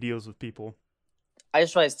 and how he deals with people. I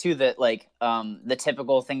just realized too that like the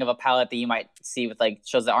typical thing of a pilot that you might see with like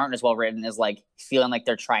shows that aren't as well written is like feeling like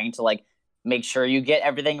they're trying to like make sure you get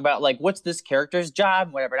everything about like what's this character's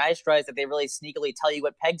job, whatever. And I just realized that they really sneakily tell you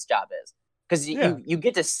what Peg's job is, because you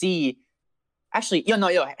get to see. Actually,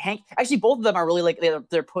 Hank. Actually, both of them are really like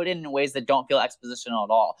they're put in ways that don't feel expositional at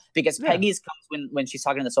all. Because Peggy's comes when she's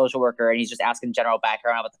talking to the social worker and he's just asking general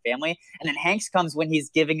background about the family, and then Hank's comes when he's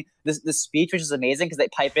giving this speech, which is amazing because they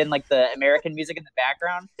pipe in like the American music in the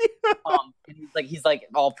background. And he's like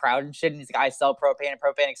all proud and shit, and he's like, "I sell propane and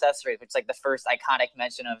propane accessories," which is like the first iconic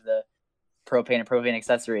mention of the propane and propane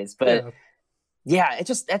accessories. But yeah,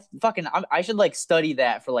 that's fucking. I should like study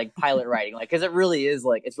that for like pilot writing, like because it really is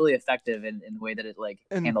like it's really effective in the way that it like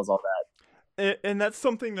handles all that. And that's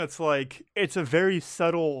something that's like it's a very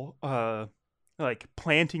subtle like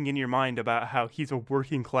planting in your mind about how he's a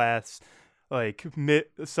working class like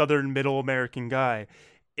southern middle American guy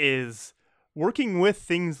is working with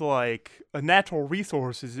things like natural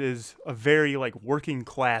resources is a very like working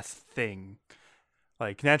class thing.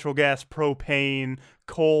 Like natural gas, propane,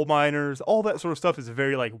 coal miners, all that sort of stuff is a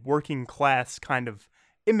very like working class kind of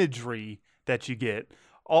imagery that you get.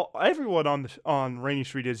 Everyone on Rainy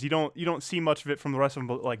Street is. You don't see much of it from the rest of them.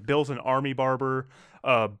 But like Bill's an army barber,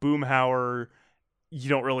 Boomhauer, you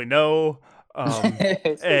don't really know,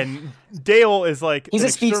 and Dale is like he's a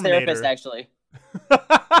speech therapist actually.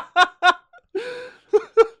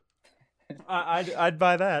 I'd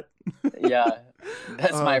buy that. Yeah,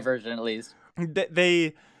 that's my version at least.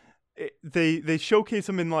 They showcase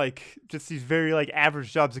him in like just these very like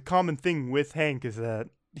average jobs. The common thing with Hank is that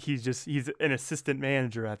he's an assistant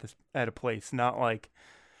manager at a place, not like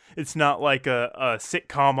it's not like a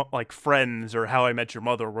sitcom like Friends or How I Met Your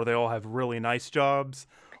Mother where they all have really nice jobs,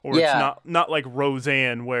 or it's not like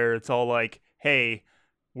Roseanne where it's all like, hey,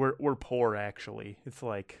 we're poor actually. It's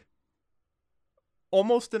like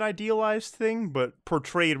almost an idealized thing, but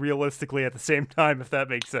portrayed realistically at the same time, if that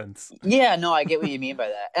makes sense. Yeah, no, I get what you mean by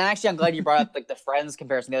that. And actually, I'm glad you brought up like the Friends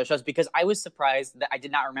comparison to the other shows, because I was surprised that I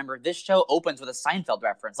did not remember this show opens with a Seinfeld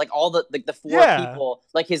reference. Like all the four people,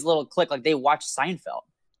 like his little clique, like they watch Seinfeld.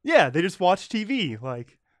 Yeah, they just watch TV.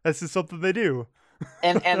 Like that's just something they do.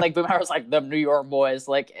 And like Boomhauer was like the New York boys,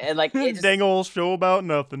 like and like it just, dang old show about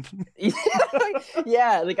nothing.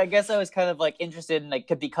 Yeah, like I guess I was kind of like interested in like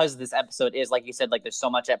because this episode is like you said, like there's so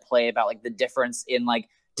much at play about like the difference in like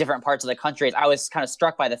different parts of the country. I was kind of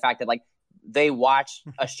struck by the fact that like they watch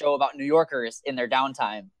a show about New Yorkers in their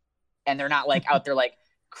downtime, and they're not like out there like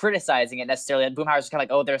criticizing it necessarily. And Boomhauer's kind of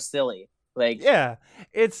like, oh, they're silly. Like yeah,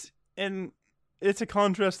 it's a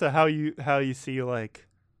contrast to how you see like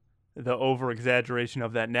the over exaggeration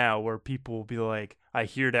of that now, where people will be like, I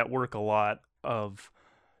hear it at work a lot of,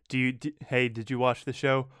 hey, did you watch the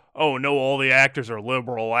show? Oh no, all the actors are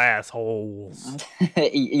liberal assholes.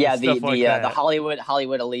 Yeah, the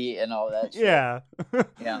Hollywood elite and all that shit. Yeah.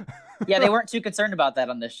 Yeah, they weren't too concerned about that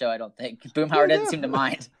on this show, I don't think. Boomhauer didn't seem to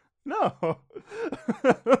mind. No.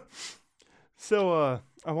 So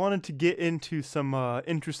I wanted to get into some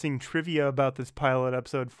interesting trivia about this pilot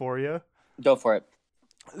episode for you. Go for it.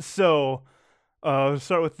 So,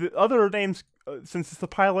 start with the other names. Since it's the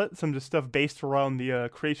pilot, some just stuff based around the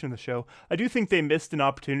creation of the show. I do think they missed an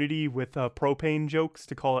opportunity with propane jokes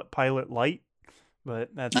to call it Pilot Light,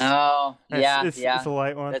 but it's a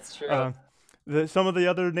light one. That's true. Some of the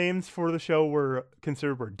other names for the show were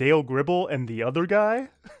Dale Gribble and the other guy.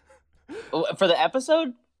 For the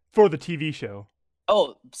episode? For the TV show.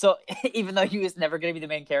 Oh, so even though he was never going to be the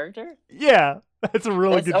main character? Yeah, that's a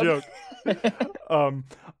really good joke.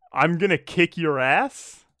 I'm going to kick your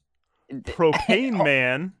ass. Propane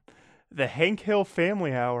Man, the Hank Hill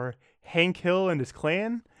Family Hour, Hank Hill and his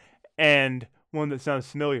clan, and one that sounds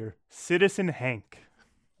familiar, Citizen Hank.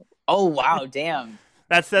 Oh, wow, damn.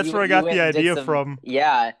 That's where I got the idea from.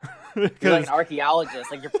 Yeah. You're like an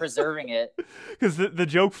archaeologist, like you're preserving it. Because the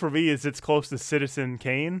joke for me is it's close to Citizen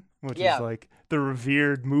Kane, which is like the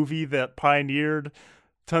revered movie that pioneered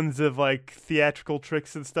tons of like theatrical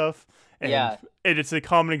tricks and stuff. And it's a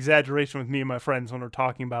common exaggeration with me and my friends when we're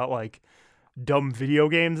talking about like dumb video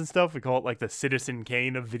games and stuff. We call it like the Citizen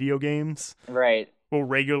Kane of video games. Right. We'll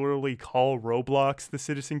regularly call Roblox the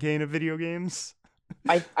Citizen Kane of video games.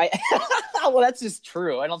 Well, that's just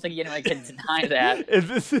true. I don't think anyone can deny that.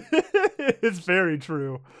 It's very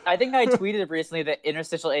true. I think I tweeted recently that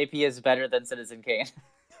Interstitial AP is better than Citizen Kane.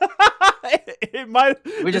 It might,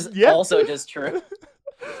 which is also just true.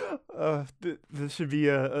 This should be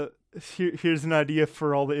here's an idea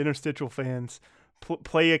for all the Interstitial fans.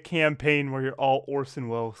 Play a campaign where you're all Orson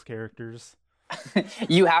Welles characters.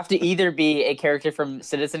 You have to either be a character from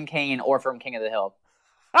Citizen Kane or from King of the Hill.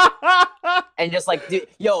 And just like, dude,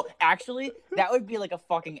 actually, that would be like a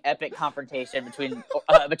fucking epic confrontation between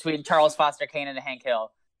Charles Foster Kane and Hank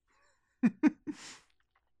Hill.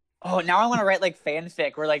 Oh, now I want to write like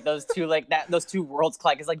fanfic where like those two worlds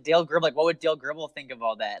collide. It's like Dale Gribble. Like, what would Dale Gribble think of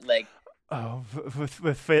all that? Like, oh,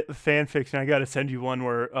 with fan fiction, I gotta send you one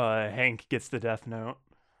where Hank gets the death note.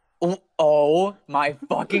 Oh my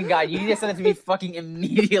fucking god! You need to send it to me fucking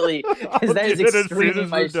immediately, because that is extremely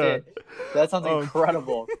my shit. That sounds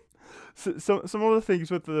incredible. So some other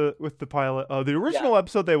things with the pilot. The original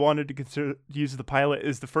episode they wanted to use the pilot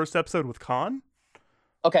is the first episode with Khan.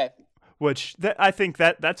 Okay. Which I think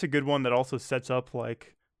that's a good one that also sets up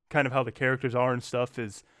like kind of how the characters are and stuff.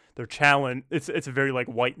 Is their challenge? It's a very like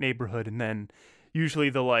white neighborhood, and then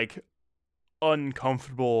usually the like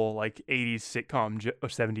uncomfortable like 80s sitcom or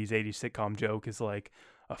 70s 80s sitcom joke is like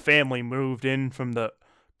a family moved in from the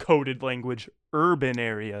coded language urban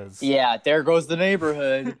areas. Yeah, there goes the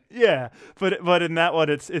neighborhood. Yeah, but in that one,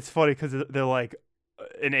 it's funny because they're like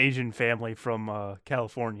an Asian family from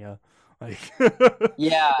California. Like,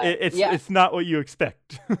 yeah, it's not what you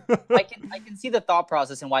expect. I can see the thought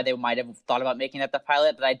process and why they might have thought about making that the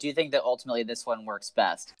pilot, but I do think that ultimately this one works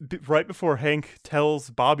best. Right before Hank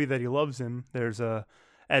tells Bobby that he loves him, there's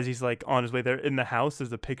as he's like on his way there in the house,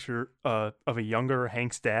 there's a picture of a younger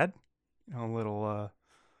Hank's dad. A little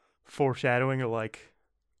foreshadowing, or like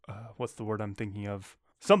what's the word I'm thinking of?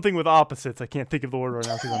 Something with opposites. I can't think of the word right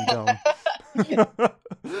now because I'm dumb.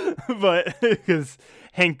 But because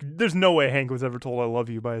Hank, there's no way Hank was ever told "I love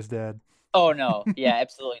you" by his dad. Oh no, yeah,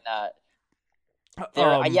 absolutely not.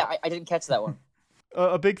 I didn't catch that one.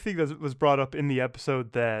 A big thing that was brought up in the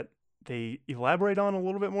episode that they elaborate on a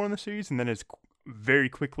little bit more in the series, and then is very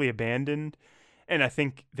quickly abandoned, and I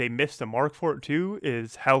think they missed a mark for it too,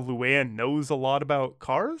 is how Luann knows a lot about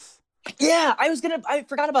cars. Yeah, I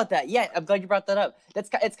forgot about that. Yeah, I'm glad you brought that up.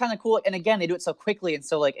 It's kind of cool. And again, they do it so quickly and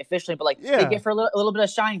so like efficiently, but like they give her a little bit of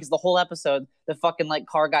shine because the whole episode, the fucking like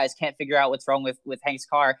car guys can't figure out what's wrong with Hank's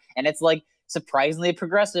car. And it's like surprisingly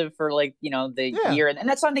progressive for like, the year. And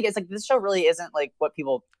that's what I think. It's like, this show really isn't like what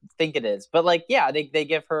people think it is, but like, yeah, they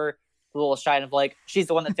give her a little shine of like, she's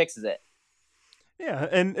the one that fixes it. Yeah.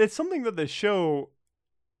 And it's something that they show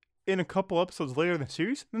in a couple episodes later in the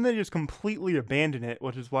series, then they just completely abandon it,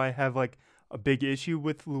 which is why I have like a big issue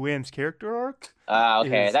with Luann's character arc.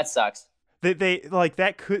 Okay, that sucks. They like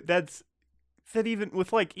that even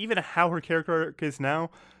with like even how her character arc is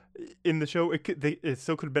now in the show, it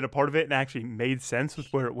still could have been a part of it and actually made sense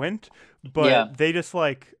with where it went, but they just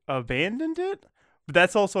like abandoned it. But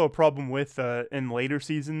that's also a problem with in later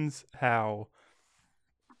seasons how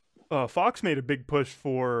Fox made a big push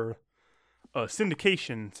for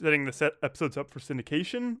syndication, setting the episodes up for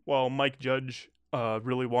syndication, while Mike Judge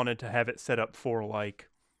really wanted to have it set up for like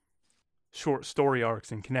short story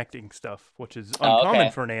arcs and connecting stuff, which is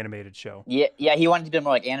uncommon for an animated show. Yeah, he wanted to be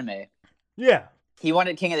more like anime. Yeah, he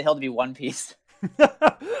wanted King of the Hill to be One Piece.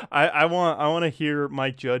 I want to hear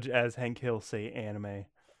Mike Judge as Hank Hill say anime.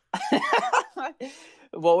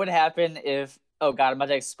 What would happen if? Oh god, I'm about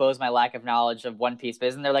to expose my lack of knowledge of One Piece. But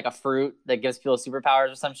isn't there like a fruit that gives people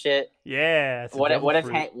superpowers or some shit? Yeah. What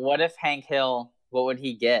if Hank Hill? What would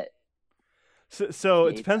he get? So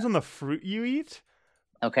it depends on the fruit you eat.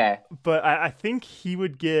 Okay. But I think he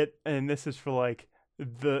would get, and this is for like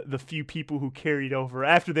the few people who carried over.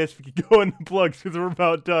 After this, we could go in the plugs because we're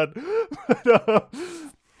about done. But,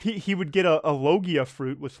 he would get a Logia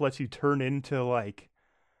fruit, which lets you turn into like.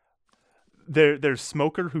 There's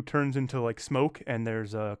Smoker, who turns into like smoke, and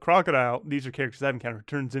there's a Crocodile. These are characters I've encountered, who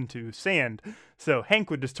turns into sand. So Hank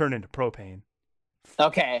would just turn into propane.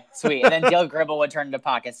 Okay, sweet. And then Dale Gribble would turn into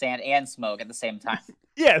pocket sand and smoke at the same time.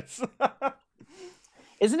 Yes.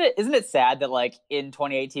 Isn't it sad that like in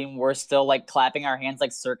 2018 we're still like clapping our hands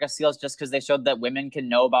like circus seals just because they showed that women can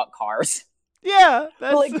know about cars? Yeah,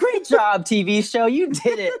 that's like, great job, TV show, you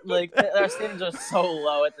did it. Like our standards are so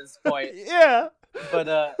low at this point. Yeah. But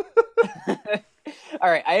all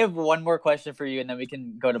right, I have one more question for you, and then we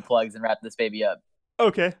can go to plugs and wrap this baby up.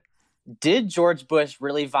 Okay. Did George Bush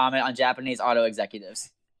really vomit on Japanese auto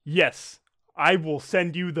executives? Yes. I will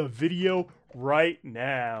send you the video right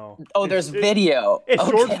now. Oh, there's video. It's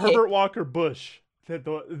okay. George Herbert Walker Bush.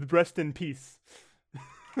 Rest in peace.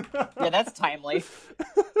 Yeah, that's timely.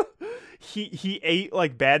 He ate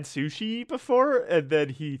like bad sushi before, and then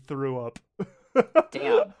he threw up.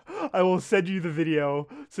 Damn. I will send you the video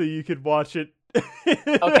so you can watch it.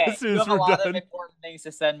 Okay, as soon as you have a lot of important things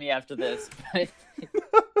to send me after this.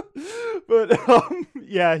 But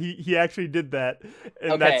yeah, he actually did that.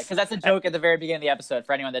 And okay, because that's a joke at the very beginning of the episode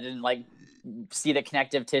for anyone that didn't like see the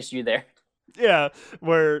connective tissue there. Yeah,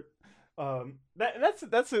 where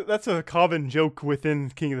that's a common joke within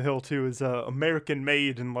King of the Hill too, is American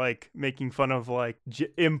made and like making fun of like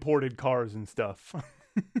imported cars and stuff.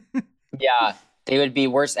 Yeah, they would be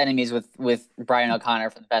worse enemies with Brian O'Connor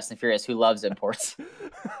from the Fast and Furious, who loves imports.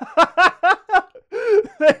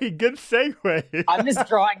 Hey, good segue. I'm just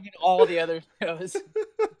drawing in all the other shows.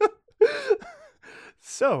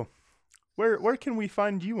 So, where can we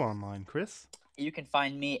find you online, Chris? You can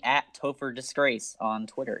find me at Topher Disgrace on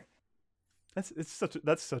Twitter. That's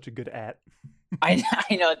such a good at. I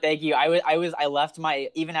know. Thank you. I left my,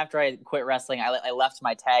 even after I quit wrestling, I left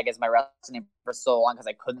my tag as my wrestling name for so long because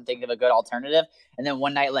I couldn't think of a good alternative. And then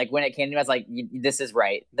one night, like when it came to me, I was like, "This is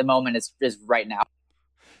right. The moment is right now."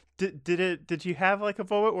 Did you have like a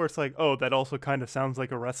moment where it's like, oh, that also kind of sounds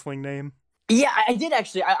like a wrestling name? Yeah, I did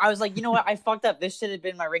actually. I was like, you know what? I fucked up. This should have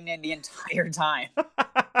been my ring name the entire time.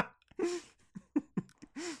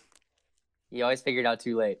 You always figured out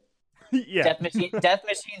too late. Yeah. Death Machine,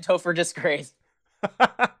 Topher Disgrace.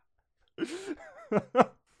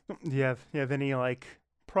 You have any like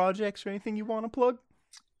projects or anything you want to plug?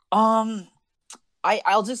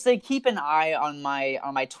 I'll just say keep an eye on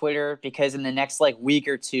my Twitter, because in the next like week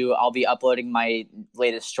or two I'll be uploading my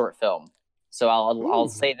latest short film. So I'll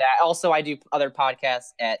say that. Also, I do other podcasts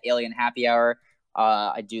at Alien Happy Hour.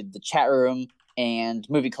 I do the Chat Room and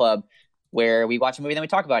Movie Club, where we watch a movie and then we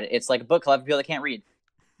talk about it. It's like a book club for people that can't read.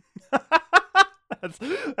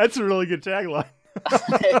 That's a really good tagline.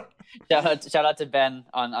 shout out to Ben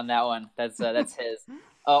on that one. That's his.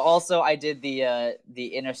 Also, I did the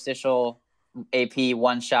interstitial AP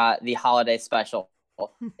one shot, the holiday special.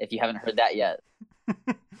 If you haven't heard that yet.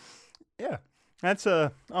 Yeah, that's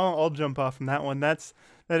I'll jump off from that one. That's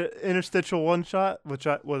that interstitial one shot, which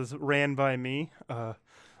was ran by me.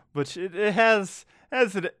 Which it has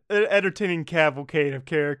an entertaining cavalcade of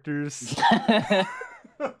characters.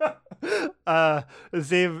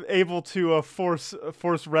 Is able to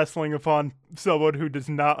force wrestling upon someone who does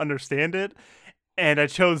not understand it, and I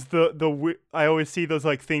chose the I always see those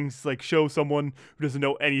like things like show someone who doesn't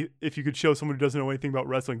know if you could show someone who doesn't know anything about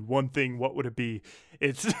wrestling one thing, what would it be?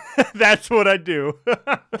 It's that's what I do.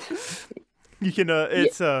 You can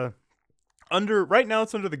it's under right now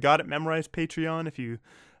it's under the Got It Memorized Patreon. If you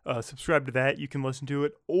subscribe to that, you can listen to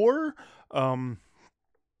it, or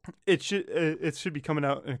it should be coming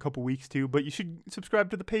out in a couple weeks too, but you should subscribe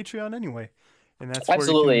to the Patreon anyway, and that's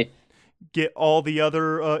absolutely where you can get all the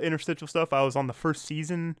other interstitial stuff. I was on the first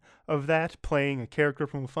season of that, playing a character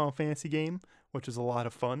from a Final Fantasy game, which is a lot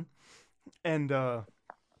of fun. And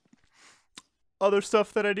other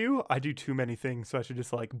stuff that I do too many things, so I should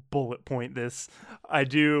just like bullet point this. I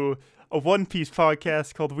do a One Piece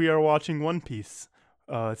podcast called We Are Watching One Piece.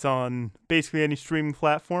 It's on basically any streaming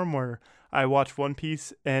platform where I watch One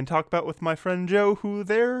Piece and talk about it with my friend Joe, who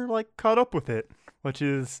they're like caught up with it, which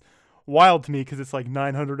is wild to me because it's like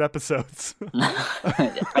 900 episodes.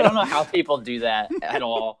 I don't know how people do that at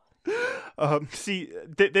all. See,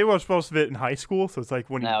 they watch most of it in high school, so it's like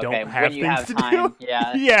when you don't have things to time, do.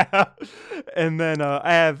 Yeah. Yeah. And then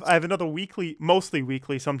I have another weekly, mostly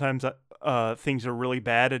weekly. Sometimes things are really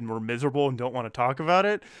bad and we're miserable and don't want to talk about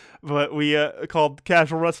it. But we called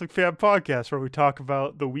Casual Wrestling Fan Podcast, where we talk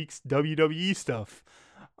about the week's WWE stuff.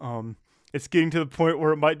 It's getting to the point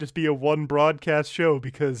where it might just be a one broadcast show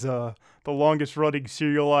because the longest running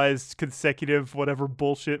serialized consecutive whatever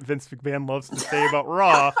bullshit Vince McMahon loves to say about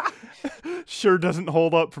Raw sure doesn't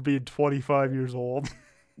hold up for being 25 years old.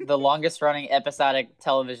 The longest running episodic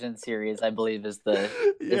television series, I believe, is the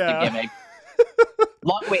gimmick.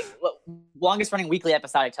 Longest running weekly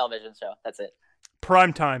episodic television show. That's it.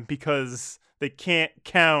 Primetime, because they can't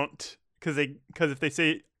count because if they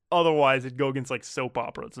say otherwise, it'd go against like soap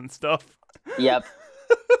operas and stuff. Yep.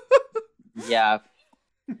 Yeah.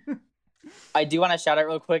 I do want to shout out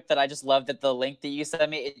real quick that I just love that the link that you sent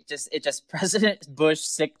me, it just President Bush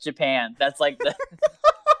sick Japan. That's like the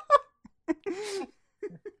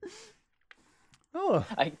Oh.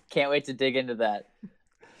 I can't wait to dig into that.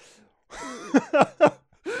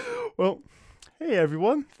 Well, hey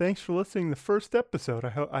everyone, thanks for listening to the first episode.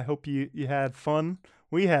 I hope you had fun.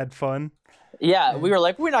 We had fun. Yeah, we were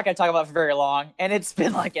like, we're not going to talk about it for very long, and it's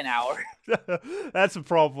been like an hour. That's a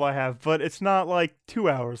problem I have, but it's not like 2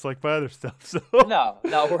 hours like my other stuff. So No,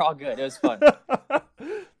 we're all good. It was fun.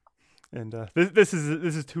 And this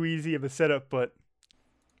is too easy of a setup, but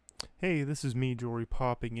hey, this is me, Jory,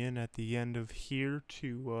 popping in at the end of here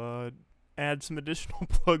to add some additional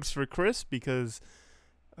plugs for Chris, because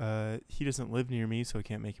he doesn't live near me, so I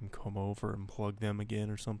can't make him come over and plug them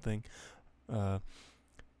again or something.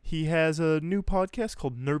 He has a new podcast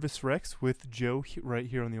called Nervous Rex with Joe right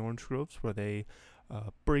here on the Orange Groves, where they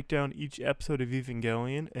break down each episode of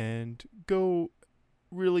Evangelion and go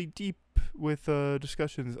really deep with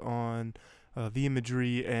discussions on the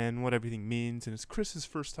imagery and what everything means. And it's Chris's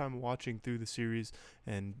first time watching through the series,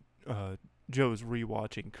 and Joe is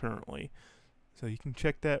rewatching currently. So you can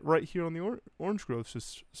check that right here on the Orange Groves.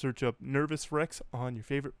 Just search up Nervous Rex on your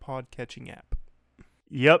favorite pod-catching app.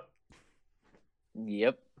 Yep.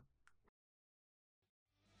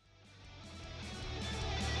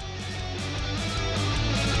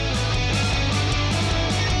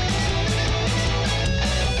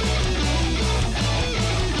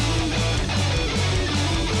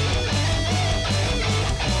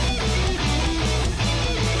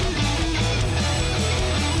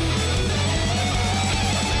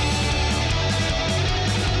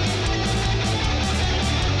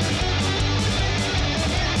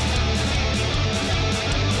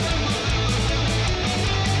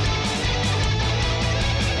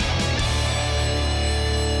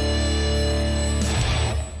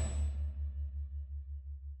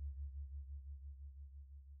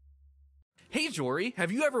 Jory,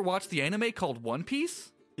 have you ever watched the anime called One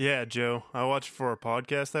Piece? Yeah, Joe. I watch it for a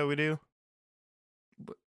podcast that we do.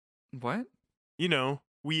 What? You know,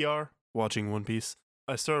 we are watching One Piece.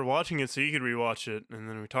 I started watching it so you could rewatch it, and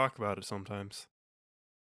then we talk about it sometimes.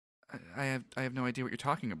 I have no idea what you're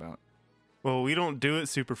talking about. Well, we don't do it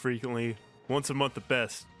super frequently. Once a month at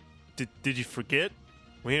best. Did you forget?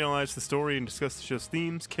 We analyze the story and discuss the show's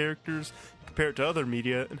themes, characters, compare it to other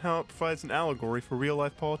media, and how it provides an allegory for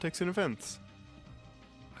real-life politics and events.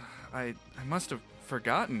 I must have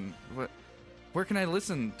forgotten. Where can I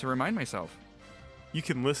listen to remind myself? You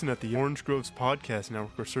can listen at the Orange Groves Podcast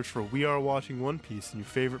Network or search for We Are Watching One Piece in your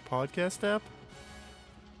favorite podcast app.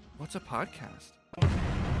 What's a podcast?